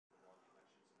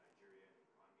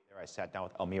I sat down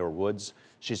with Emira Woods.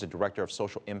 She's the Director of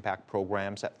Social Impact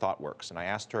Programs at ThoughtWorks, and I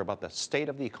asked her about the state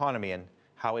of the economy and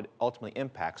how it ultimately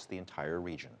impacts the entire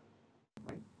region.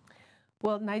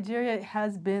 Well, Nigeria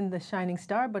has been the shining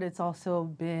star, but it's also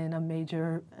been a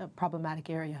major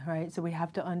problematic area, right? So we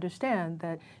have to understand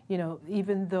that,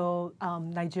 even though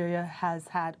Nigeria has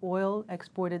had oil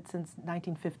exported since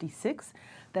 1956,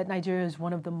 that Nigeria is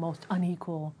one of the most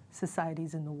unequal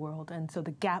societies in the world. And so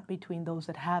the gap between those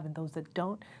that have and those that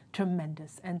don't,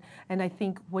 tremendous. And I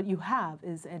think what you have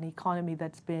is an economy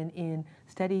that's been in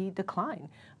steady decline,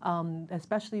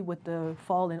 especially with the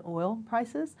fall in oil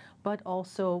prices, but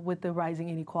also with the rising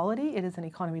inequality. It is an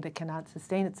economy that cannot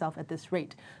sustain itself at this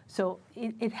rate. So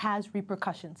it has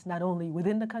repercussions, not only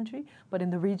within the country, but in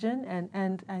the region.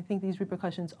 And I think these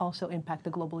repercussions also impact the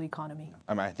global economy.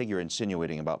 I think you're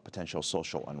insinuating about potential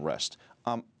social unrest.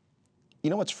 You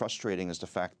know what's frustrating is the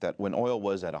fact that when oil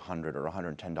was at $100 or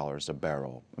 $110 a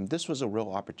barrel, this was a real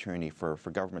opportunity for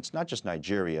governments, not just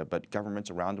Nigeria, but governments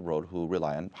around the world who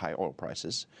rely on high oil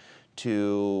prices,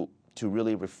 to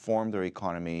really reform their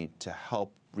economy to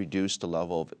help reduce the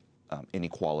level of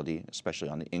inequality, especially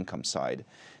on the income side.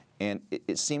 And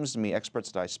it seems to me,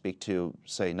 experts that I speak to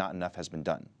say not enough has been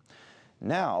done.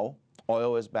 Now,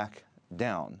 oil is back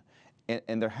down.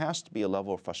 And there has to be a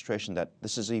level of frustration that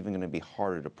this is even going to be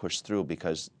harder to push through,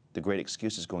 because the great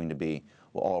excuse is going to be,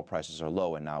 well, oil prices are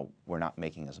low and now we're not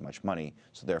making as much money,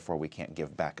 so therefore we can't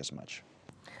give back as much.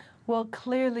 Well,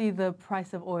 clearly the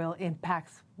price of oil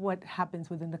impacts what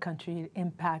happens within the country. It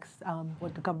impacts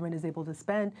what the government is able to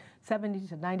spend. 70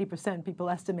 to 90%, people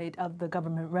estimate, of the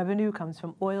government revenue comes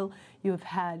from oil. You have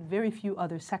had very few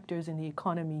other sectors in the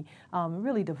economy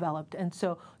really developed. And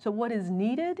so what is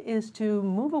needed is to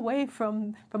move away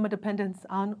from a dependence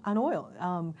on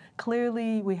oil.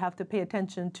 Clearly, we have to pay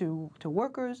attention to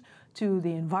workers, to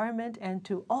the environment, and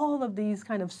to all of these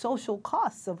kind of social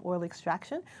costs of oil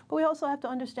extraction. But we also have to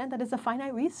understand that it's a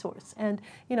finite resource. And,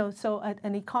 so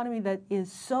an economy that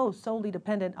is so solely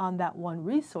dependent on that one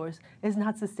resource is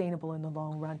not sustainable in the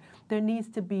long run. There needs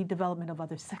to be development of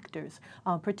other sectors,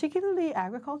 particularly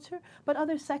agriculture, but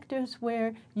other sectors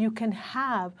where you can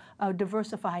have a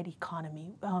diversified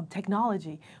economy,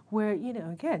 technology, where,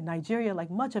 again, Nigeria, like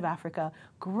much of Africa,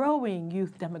 growing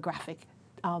youth demographic.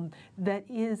 That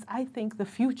is, I think, the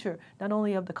future, not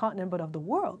only of the continent, but of the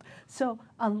world. So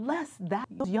unless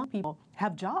those young people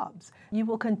have jobs, you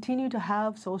will continue to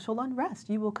have social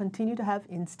unrest. You will continue to have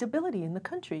instability in the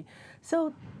country.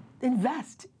 So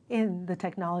invest in the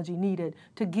technology needed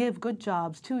to give good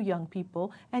jobs to young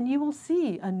people, and you will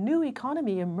see a new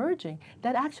economy emerging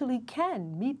that actually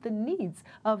can meet the needs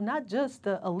of not just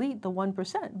the elite, the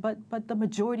 1%, but the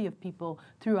majority of people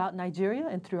throughout Nigeria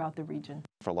and throughout the region.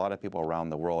 For a lot of people around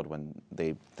the world, when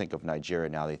they think of Nigeria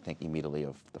now, they think immediately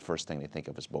of the first thing they think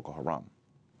of is Boko Haram.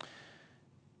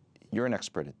 You're an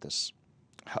expert at this.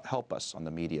 Help us on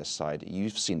the media side.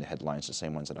 You've seen the headlines, the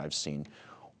same ones that I've seen.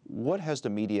 What has the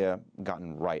media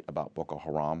gotten right about Boko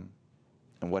Haram,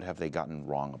 and what have they gotten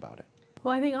wrong about it?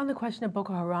 Well, I think on the question of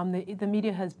Boko Haram, the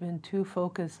media has been too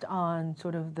focused on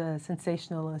sort of the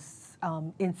sensationalist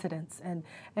incidents. And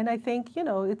I think,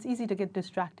 it's easy to get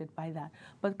distracted by that.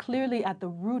 But clearly at the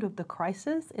root of the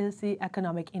crisis is the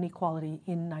economic inequality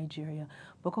in Nigeria.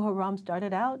 Boko Haram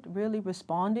started out really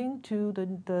responding to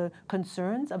the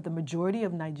concerns of the majority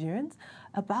of Nigerians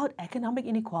about economic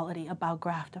inequality, about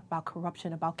graft, about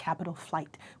corruption, about capital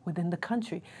flight within the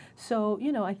country. So,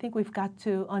 I think we've got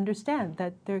to understand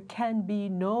that there can be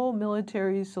no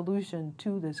military solution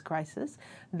to this crisis,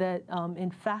 that in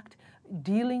fact,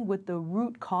 dealing with the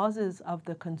root causes of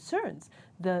the concerns,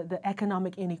 the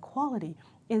economic inequality,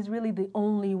 is really the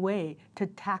only way to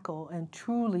tackle and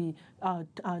truly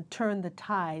turn the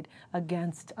tide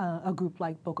against a group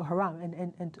like Boko Haram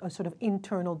and a sort of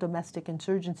internal domestic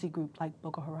insurgency group like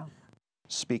Boko Haram.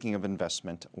 Speaking of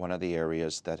investment, one of the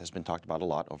areas that has been talked about a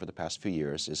lot over the past few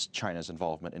years is China's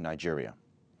involvement in Nigeria.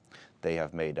 They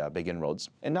have made big inroads,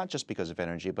 and not just because of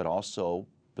energy, but also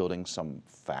building some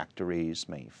factories,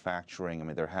 manufacturing.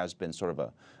 There has been sort of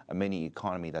a mini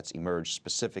economy that's emerged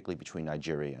specifically between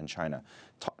Nigeria and China.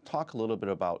 Talk a little bit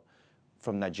about,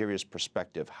 from Nigeria's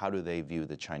perspective, how do they view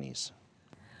the Chinese?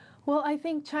 Well, I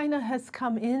think China has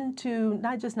come into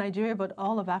not just Nigeria, but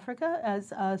all of Africa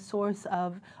as a source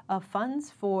of funds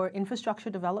for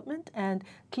infrastructure development. And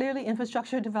clearly,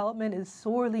 infrastructure development is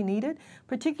sorely needed,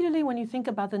 particularly when you think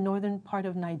about the northern part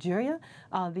of Nigeria.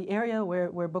 The area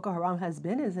where Boko Haram has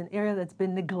been is an area that's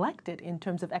been neglected in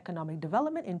terms of economic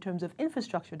development, in terms of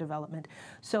infrastructure development.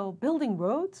 So building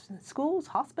roads, schools,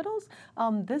 hospitals,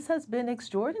 this has been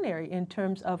extraordinary in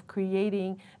terms of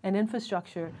creating an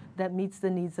infrastructure that meets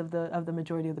the needs of of the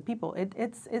majority of the people.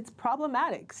 It's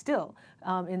problematic still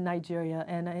in Nigeria,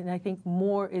 and I think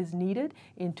more is needed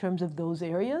in terms of those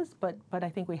areas. But I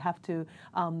think we have to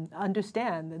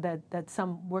understand that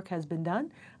some work has been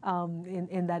done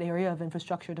in that area of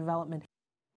infrastructure development.